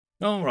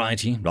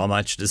Alrighty, not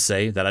much to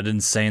say that I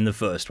didn't say in the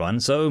first one,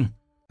 so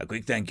a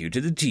quick thank you to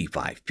the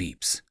T5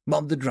 peeps,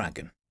 Bob the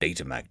Dragon,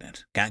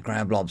 Datamagnet, Cat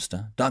Crab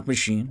Lobster,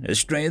 DuckMachine,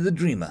 Astraya the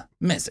Dreamer,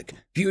 Mezec,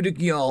 Feudic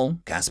Jarl,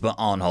 Casper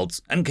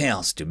Arnholtz, and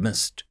Chaos to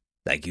Mist.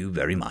 Thank you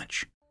very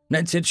much.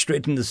 Let's head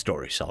straight into the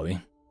story, shall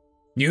we?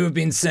 You have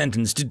been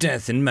sentenced to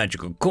death in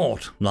magical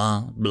court,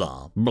 blah,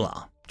 blah,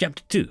 blah.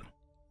 Chapter 2.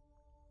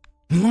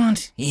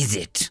 What is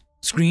it?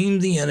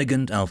 Screamed the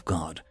elegant elf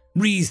god,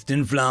 wreathed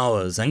in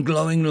flowers and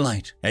glowing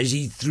light, as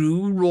he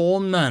threw raw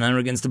mana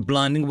against the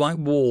blinding white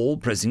wall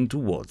pressing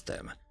towards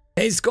them.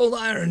 Ace cold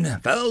iron,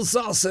 fell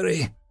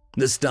sorcery.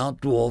 The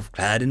stout dwarf,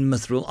 clad in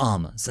mithril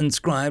armor,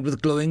 inscribed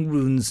with glowing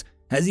runes,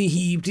 as he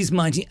heaved his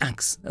mighty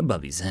axe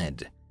above his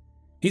head.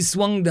 He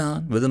swung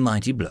down with a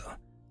mighty blow,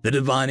 the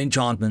divine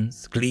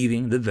enchantments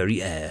cleaving the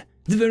very air,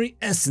 the very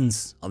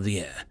essence of the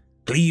air,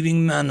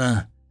 cleaving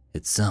mana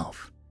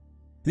itself.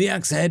 The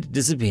axe head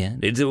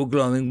disappeared into a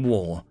glowing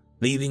wall,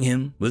 leaving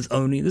him with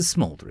only the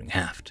smouldering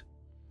haft.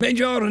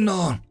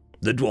 Majorno,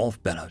 the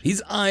dwarf bellowed,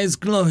 his eyes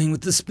glowing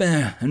with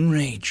despair and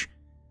rage.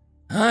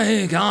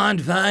 I can't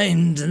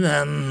find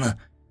them,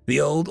 the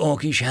old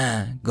orcish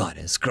hag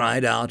goddess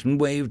cried out and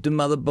waved to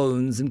Mother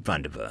Bones in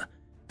front of her.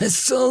 Their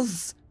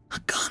souls are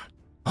gone,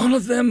 all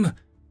of them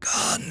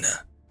gone.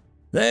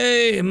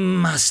 They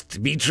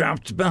must be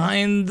trapped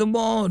behind the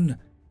wall,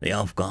 the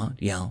elf god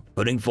yelled,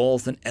 putting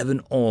forth an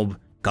ebon orb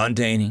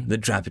containing the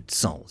trapped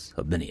souls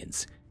of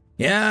minions.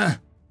 Yeah,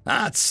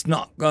 that's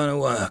not gonna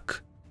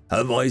work,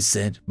 her voice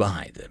said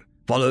behind them,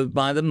 followed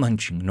by the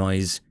munching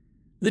noise.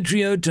 The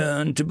trio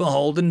turned to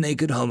behold the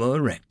naked Homo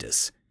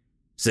erectus,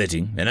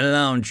 sitting in a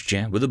lounge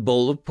chair with a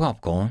bowl of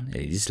popcorn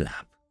in his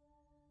lap.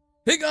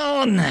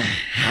 Begone,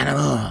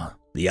 animal,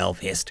 the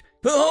elf hissed.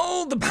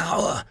 Behold the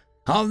power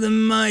of the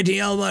mighty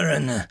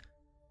Lbry.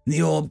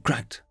 The orb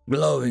cracked,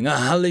 glowing a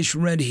hellish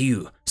red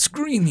hue,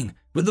 screaming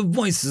with the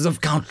voices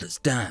of countless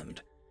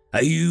damned.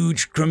 A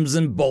huge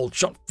crimson bolt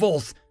shot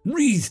forth,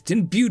 wreathed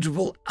in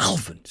beautiful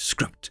elfin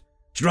script,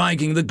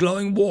 striking the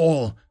glowing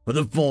wall with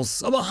the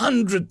force of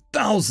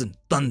 100,000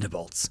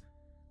 thunderbolts.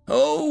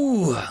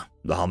 Oh,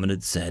 the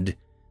hominid said,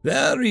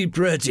 very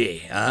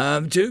pretty.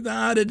 I'm too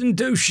bad I didn't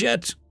do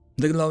shit.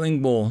 The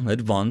glowing wall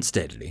advanced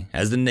steadily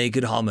as the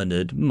naked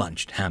hominid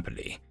munched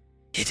happily.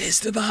 It is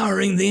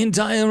devouring the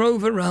entire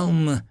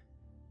overrealm.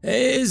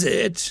 Is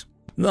it?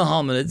 The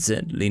hominid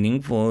said,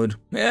 leaning forward.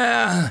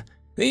 Yeah,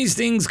 these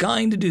things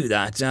kinda do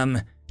that.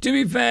 To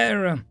be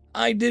fair,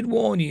 I did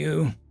warn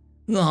you.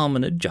 The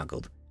hominid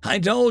chuckled. I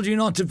told you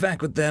not to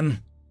fuck with them.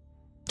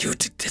 You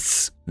did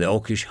this, the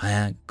orcish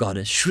hag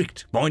goddess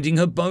shrieked, pointing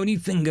her bony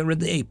finger at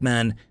the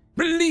ape-man.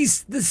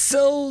 Release the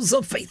souls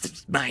of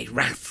faith by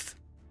wrath.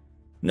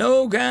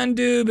 No can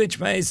do, bitch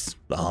face,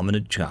 the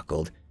hominid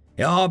chuckled.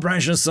 Your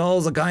precious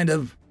souls are kind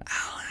of...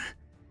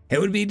 It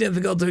would be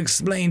difficult to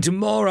explain to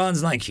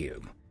morons like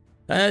you.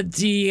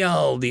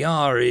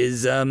 TLDR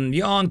is,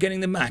 you aren't getting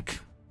them back.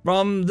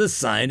 From this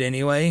side,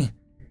 anyway.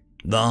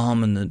 The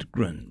hominid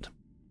grinned.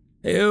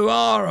 You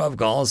are, of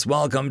course,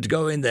 welcome to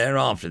go in there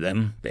after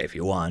them, if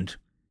you want,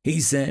 he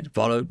said,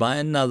 followed by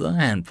another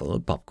handful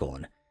of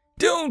popcorn.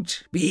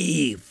 Don't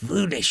be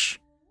foolish,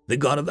 the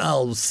god of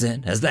elves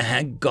said, as the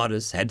hag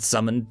goddess had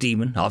summoned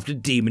demon after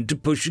demon to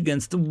push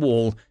against the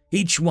wall,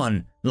 each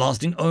one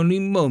lasting only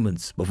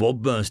moments before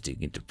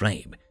bursting into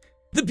flame.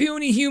 The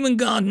puny human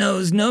god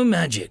knows no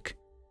magic.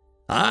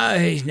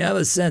 I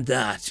never said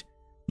that,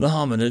 the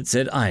hominid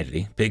said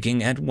idly,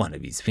 picking at one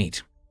of his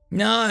feet.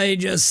 I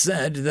just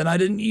said that I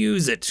didn't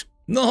use it.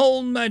 The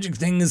whole magic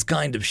thing is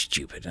kind of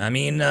stupid. I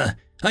mean,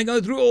 I go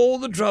through all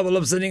the trouble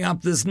of setting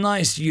up this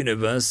nice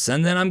universe,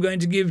 and then I'm going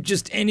to give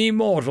just any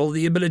mortal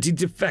the ability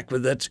to feck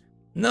with it.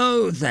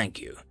 No, thank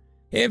you.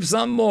 If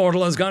some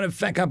mortal is going to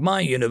feck up my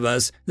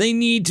universe, they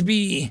need to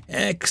be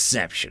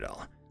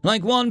exceptional.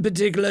 Like one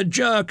particular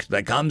jerk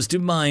that comes to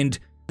mind,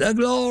 the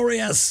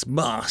glorious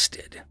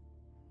bastard.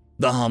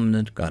 The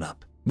hominid got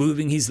up,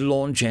 moving his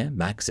lawn chair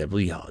back several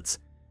yards,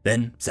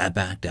 then sat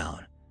back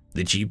down.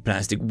 The cheap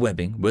plastic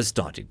webbing was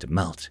starting to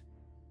melt.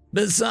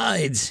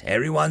 Besides,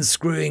 everyone's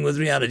screwing with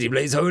reality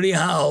plays holy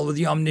hell with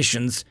your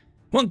omniscience.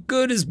 What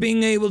good is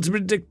being able to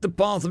predict the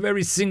path of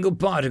every single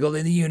particle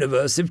in the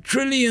universe if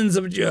trillions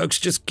of jerks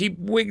just keep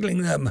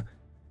wiggling them?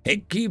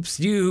 It keeps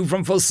you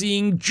from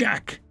foreseeing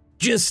jack,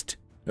 just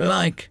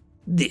like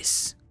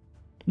this.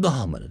 The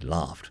hominid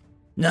laughed.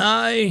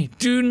 I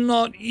do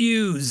not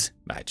use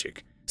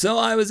magic, so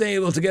I was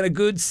able to get a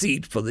good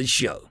seat for the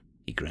show,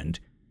 he grinned.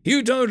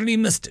 You totally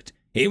missed it.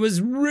 It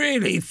was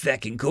really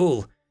feckin'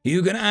 cool.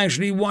 You can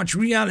actually watch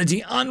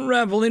reality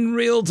unravel in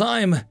real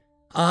time.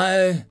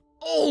 I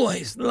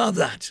always love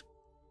that.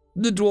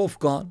 The dwarf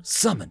god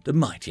summoned a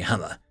mighty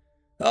hammer.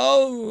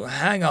 Oh,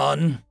 hang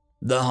on,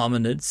 the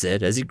hominid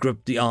said as he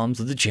gripped the arms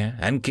of the chair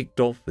and kicked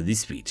off with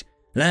his feet,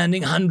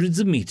 landing hundreds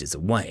of meters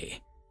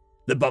away.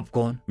 The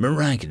popcorn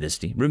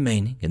miraculously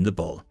remaining in the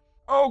bowl.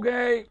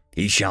 Okay,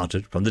 he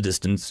shouted from the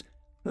distance.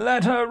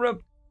 Let her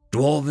rip.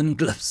 Dwarven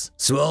glyphs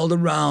swirled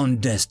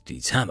around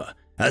Destiny's hammer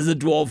as the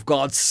dwarf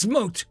god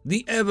smote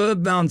the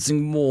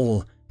ever-bouncing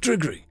wall,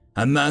 triggering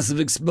a massive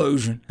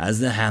explosion as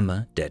the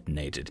hammer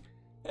detonated.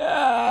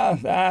 "Yeah,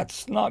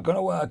 that's not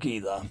gonna work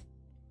either."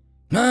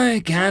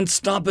 "I can't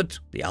stop it,"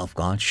 the elf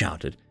god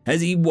shouted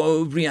as he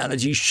wove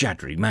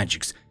reality-shattering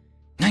magics.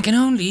 "I can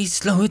only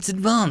slow its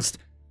advance."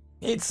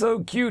 "It's so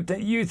cute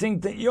that you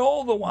think that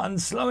you're the one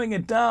slowing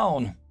it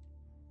down."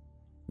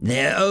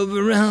 "Their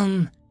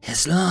overrealm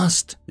is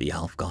lost," the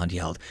elf god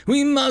yelled.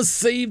 "We must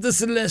save the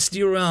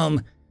celestial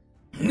realm."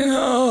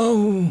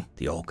 "No,"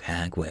 the orc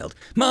hag wailed.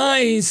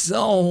 "My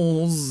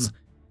souls!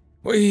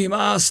 We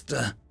must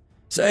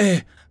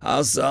save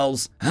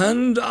ourselves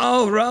and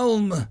our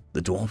realm,"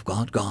 the dwarf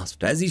god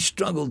gasped as he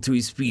struggled to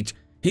his feet,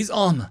 his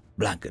armor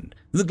blackened,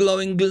 the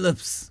glowing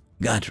glyphs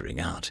guttering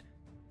out.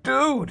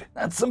 "Dude,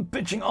 that's some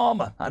pitching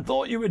armor. I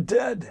thought you were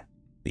dead."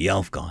 The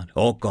elf god,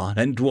 orc god,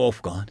 and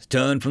dwarf god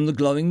turned from the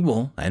glowing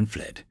wall and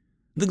fled,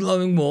 the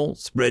glowing wall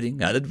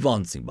spreading and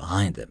advancing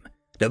behind them,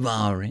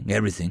 devouring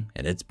everything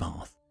in its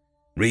path,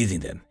 wreathing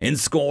them in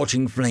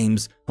scorching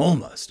flames,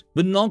 almost,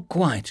 but not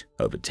quite,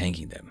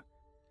 overtaking them.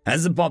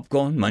 As the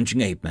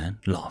popcorn-munching ape-man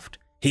laughed,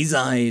 his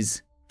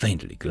eyes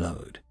faintly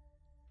glowed.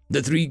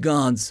 The three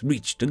guards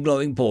reached a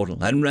glowing portal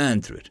and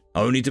ran through it,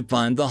 only to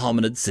find the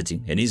hominid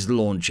sitting in his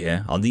lawn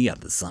chair on the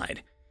other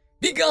side.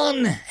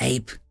 "Begone,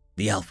 ape,"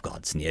 the elf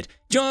god sneered.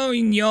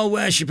 "Join your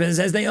worshippers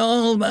as they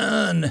all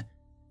burn."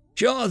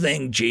 "Sure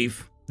thing,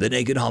 chief," the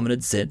naked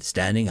hominid said,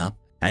 standing up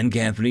and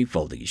carefully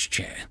folding his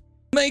chair.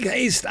 "Make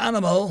haste,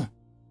 animal,"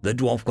 the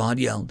dwarf god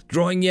yelled,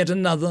 drawing yet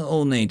another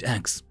ornate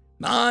axe.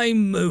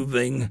 "I'm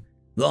moving,"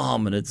 the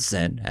hominid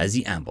said as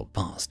he ambled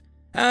past.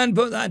 "And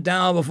put that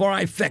down before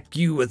I feck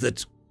you with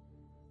it."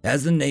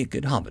 As the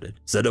naked hominid,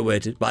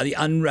 silhouetted by the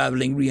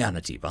unraveling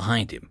reality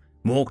behind him,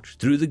 walked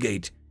through the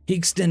gate, he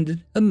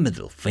extended a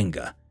middle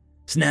finger,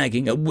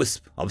 snagging a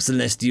wisp of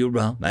celestial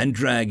realm and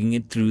dragging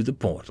it through the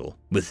portal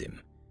with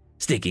him,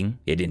 sticking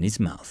it in his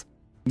mouth.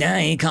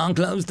 "I can't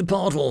close the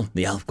portal,"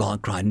 the elf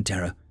god cried in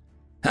terror.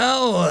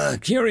 "How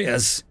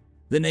curious,"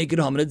 the naked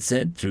hominid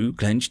said through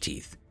clenched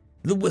teeth,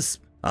 the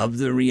wisp of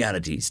the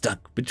reality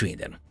stuck between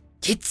them.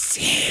 "It's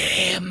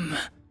him,"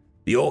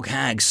 the orc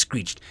hag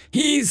screeched.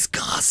 "He's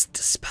cast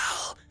a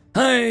spell.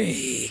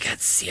 I can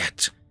see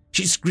it,"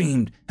 she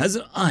screamed as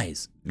her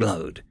eyes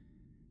glowed.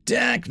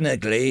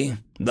 "Technically,"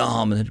 the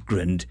hominid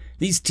grinned,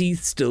 these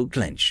teeth still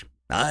clenched.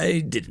 "I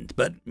didn't,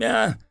 but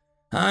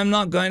I'm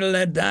not going to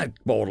let that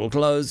portal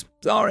close.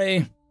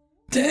 Sorry."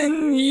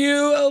 "Then you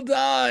will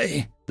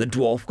die," the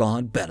dwarf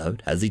god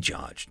bellowed as he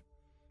charged.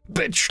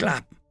 "Bitch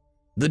slap."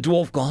 The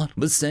dwarf god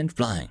was sent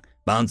flying,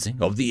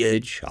 bouncing off the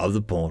edge of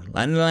the portal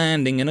and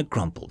landing in a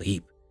crumpled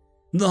heap.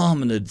 The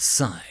hominid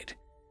sighed,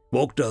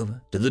 walked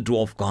over to the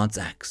dwarf god's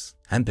axe,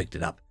 and picked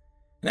it up.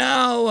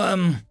 "Now,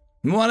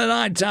 what did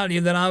I tell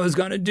you that I was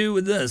going to do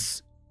with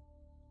this?"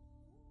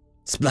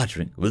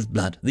 Spluttering with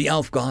blood, the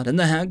elf god and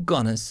the hag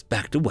goddess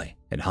backed away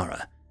in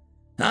horror.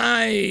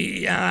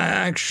 I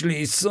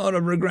actually sort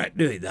of regret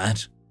doing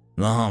that,"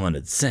 the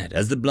hominid said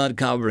as the blood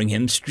covering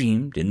him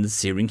streamed in the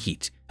searing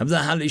heat of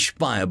the hellish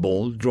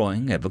fireball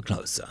drawing ever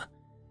closer.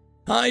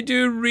 "I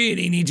do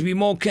really need to be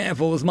more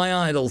careful with my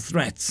idle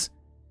threats."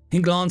 He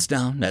glanced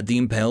down at the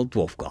impaled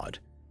dwarf god,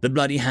 the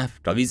bloody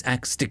haft of his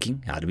axe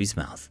sticking out of his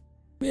mouth.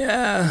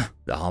 "Yeah,"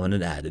 the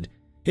hominid added,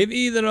 "if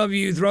either of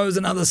you throws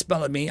another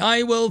spell at me,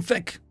 I will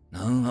feck.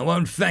 No, I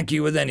won't feck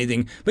you with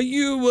anything, but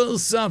you will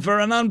suffer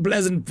an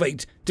unpleasant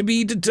fate to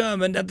be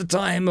determined at the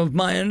time of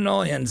my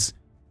annoyance."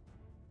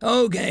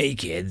 "Okay,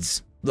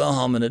 kids," the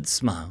hominid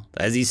smiled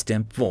as he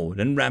stepped forward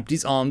and wrapped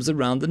his arms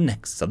around the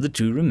necks of the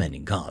two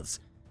remaining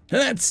guards.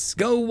 "Let's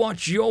go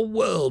watch your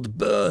world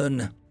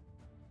burn."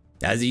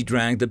 As he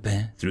dragged the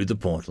pair through the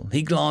portal,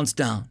 he glanced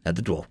down at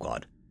the dwarf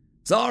god.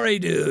 "Sorry,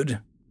 dude,"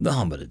 the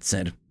hominid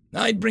said.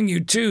 "I'd bring you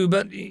too,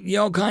 but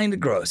you're kinda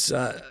gross.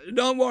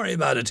 Don't worry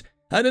about it.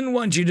 I didn't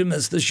want you to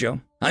miss the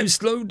show. I've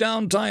slowed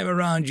down time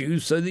around you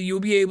so that you'll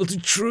be able to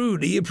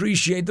truly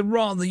appreciate the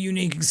rather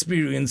unique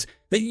experience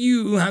that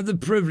you have the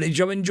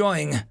privilege of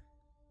enjoying.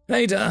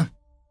 Later."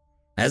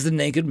 As the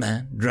naked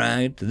man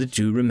dragged the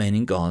two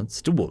remaining guards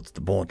towards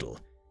the portal,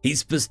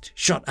 his fist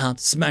shot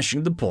out,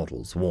 smashing the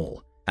portal's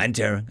wall and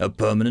tearing a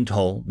permanent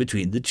hole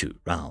between the two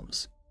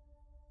realms.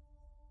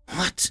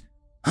 "What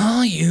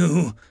are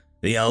you?"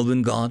 the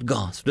elven god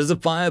gasped as a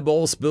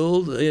fireball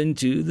spilled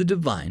into the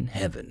divine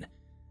heaven.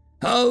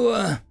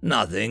 "Oh,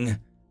 nothing,"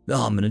 the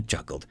hominid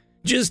chuckled.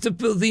 "Just a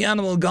filthy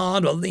animal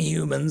god of the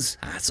humans,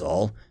 that's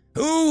all.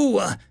 Ooh,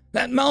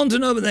 that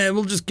mountain over there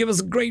will just give us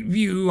a great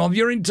view of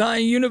your entire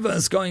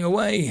universe going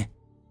away."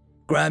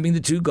 Grabbing the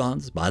two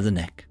gods by the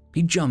neck,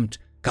 he jumped,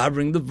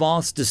 covering the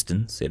vast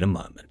distance in a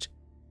moment.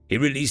 He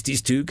released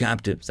his two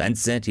captives and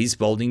set his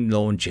folding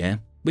lawn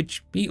chair,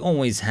 which he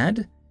always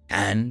had,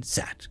 and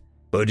sat,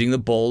 putting the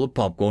bowl of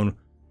popcorn,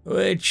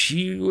 which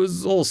he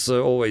was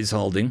also always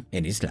holding,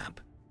 in his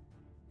lap.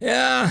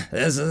 "Yeah,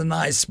 this is a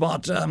nice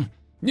spot.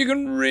 You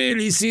can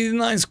really see the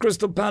nice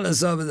crystal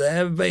palace over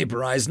there,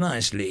 vaporized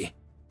nicely."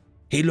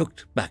 He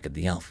looked back at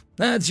the elf.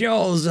 "That's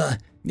yours.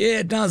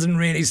 It doesn't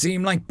really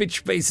seem like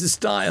Bitchface's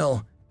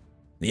style."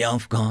 The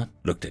elf god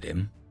looked at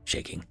him,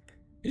 shaking.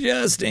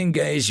 Just in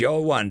case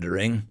you're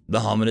wondering, the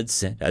hominid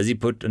said as he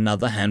put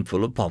another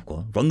handful of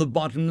popcorn from the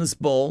bottomless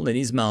bowl in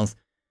his mouth.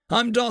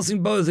 I'm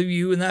tossing both of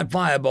you in that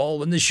fireball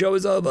when the show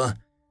is over.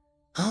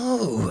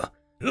 Oh,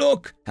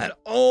 look at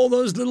all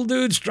those little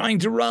dudes trying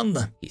to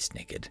run, he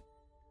snickered.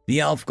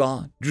 The elf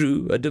god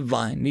drew a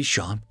divinely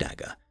sharp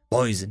dagger,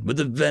 poisoned with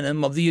the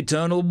venom of the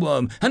eternal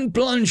worm, and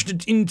plunged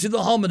it into the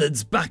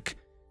hominid's back.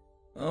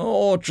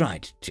 Or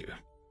tried to.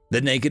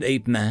 The naked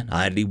ape man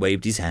idly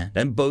waved his hand,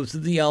 and both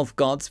of the elf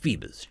god's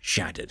fibers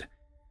shattered.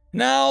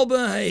 Now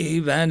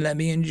behave and let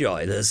me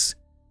enjoy this,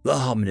 the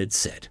hominid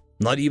said,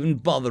 not even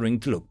bothering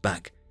to look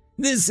back.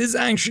 This is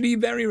actually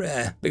very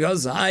rare,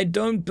 because I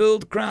don't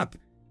build crap,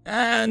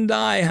 and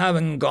I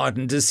haven't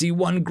gotten to see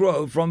one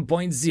grow from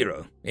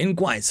 0.0 in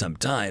quite some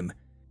time.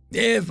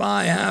 If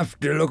I have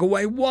to look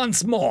away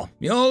once more,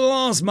 your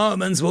last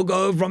moments will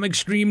go from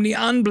extremely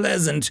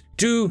unpleasant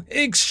to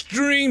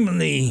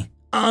extremely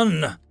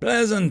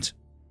unpleasant.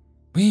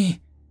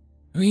 We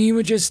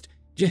were just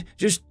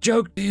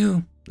joking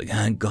you, the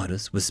hand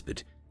goddess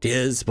whispered,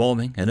 tears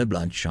forming in her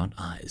bloodshot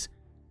eyes.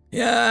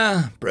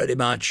 Yeah, pretty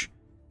much.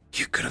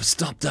 You could have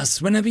stopped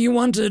us whenever you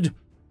wanted.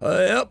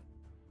 Yep.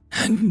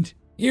 And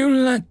you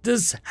let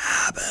this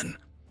happen.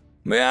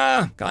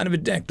 Yeah, kind of a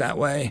dick that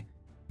way.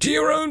 To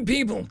your own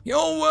people,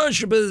 your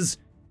worshippers.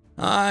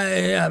 I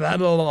have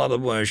had a lot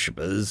of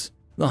worshippers,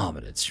 the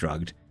hominid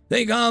shrugged.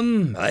 They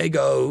come, they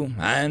go,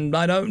 and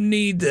I don't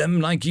need them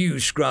like you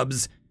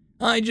scrubs.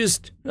 I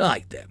just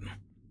like them.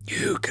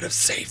 You could have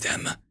saved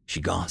them,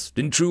 she gasped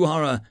in true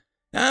horror,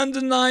 and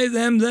denied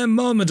them their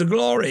moment of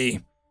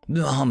glory,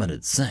 the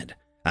hominid said,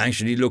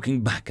 actually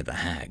looking back at the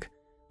hag.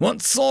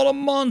 What sort of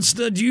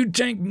monster do you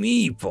take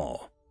me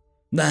for?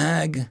 The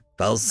hag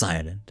fell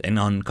silent in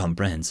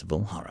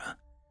incomprehensible horror.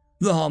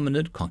 The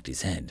hominid cocked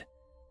his head.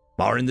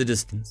 Far in the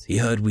distance, he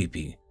heard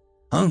weeping.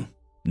 Oh,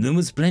 there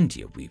was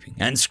plenty of weeping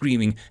and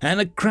screaming and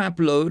a crap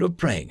load of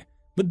praying,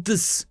 but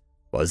this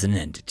was an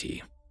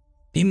entity.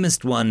 He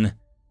missed one.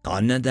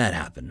 Can't let that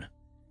happen.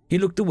 He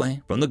looked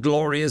away from the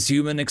glorious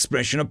human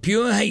expression of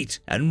pure hate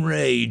and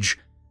rage.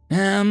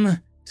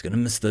 He's gonna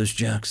miss those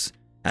jerks,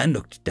 and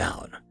looked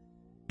down.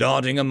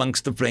 Darting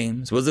amongst the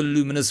flames was a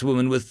luminous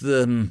woman with,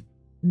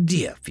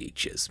 deer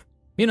features.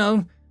 You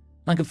know,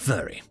 like a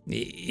furry.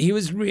 He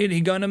was really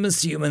gonna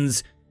miss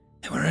humans.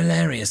 They were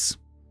hilarious.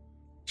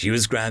 She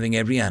was grabbing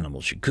every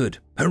animal she could,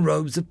 her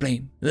robes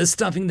aflame,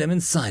 stuffing them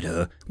inside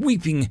her,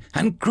 weeping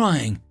and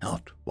crying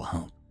out for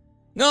help.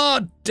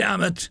 God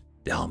damn it,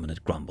 the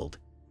hominid grumbled.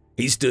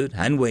 He stood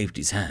and waved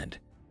his hand.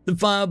 The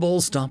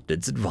fireball stopped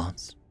its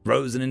advance,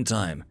 frozen in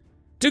time.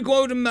 To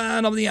quote a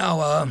man of the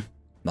hour,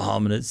 the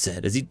hominid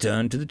said as he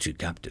turned to the two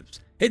captives.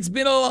 It's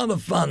been a lot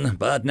of fun,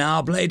 but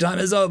now playtime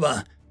is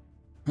over.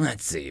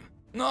 Let's see.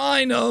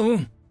 I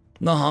know.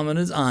 The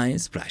hominid's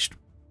eyes flashed.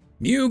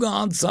 You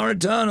gods are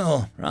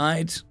eternal,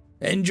 right?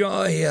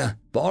 Enjoy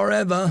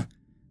forever.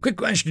 Quick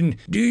question,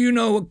 do you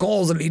know what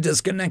causally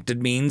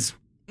disconnected means?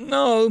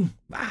 No.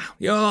 Wow,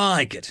 you'll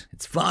like it.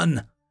 It's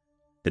fun.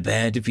 The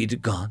pair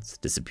defeated gods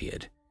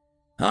disappeared.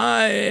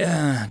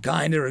 I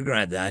kinda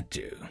regret that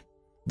too.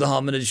 The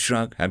hominid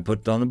shrugged and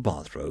put on a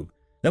bathrobe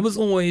that was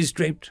always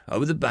draped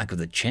over the back of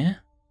the chair.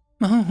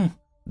 Oh,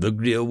 the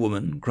real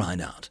woman cried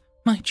out.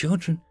 My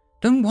children,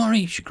 don't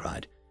worry, she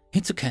cried.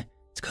 It's okay.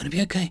 It's gonna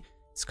be okay.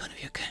 It's gonna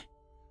be okay.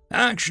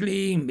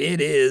 Actually,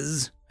 it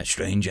is, a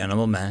strange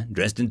animal man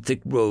dressed in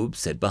thick robes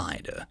said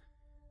behind her.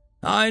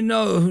 I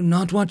know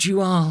not what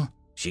you are,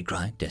 she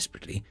cried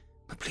desperately.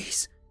 But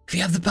please, if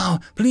you have the power,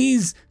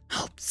 please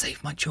help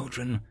save my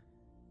children.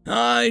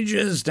 I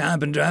just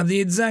happen to have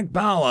the exact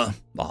power,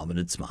 the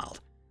hominid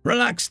smiled.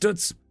 Relax,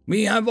 Toots.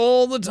 We have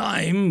all the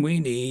time we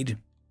need.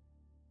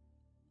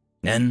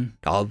 End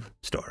of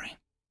story.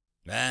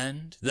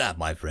 And that,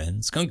 my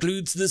friends,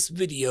 concludes this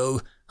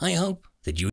video. I hope that you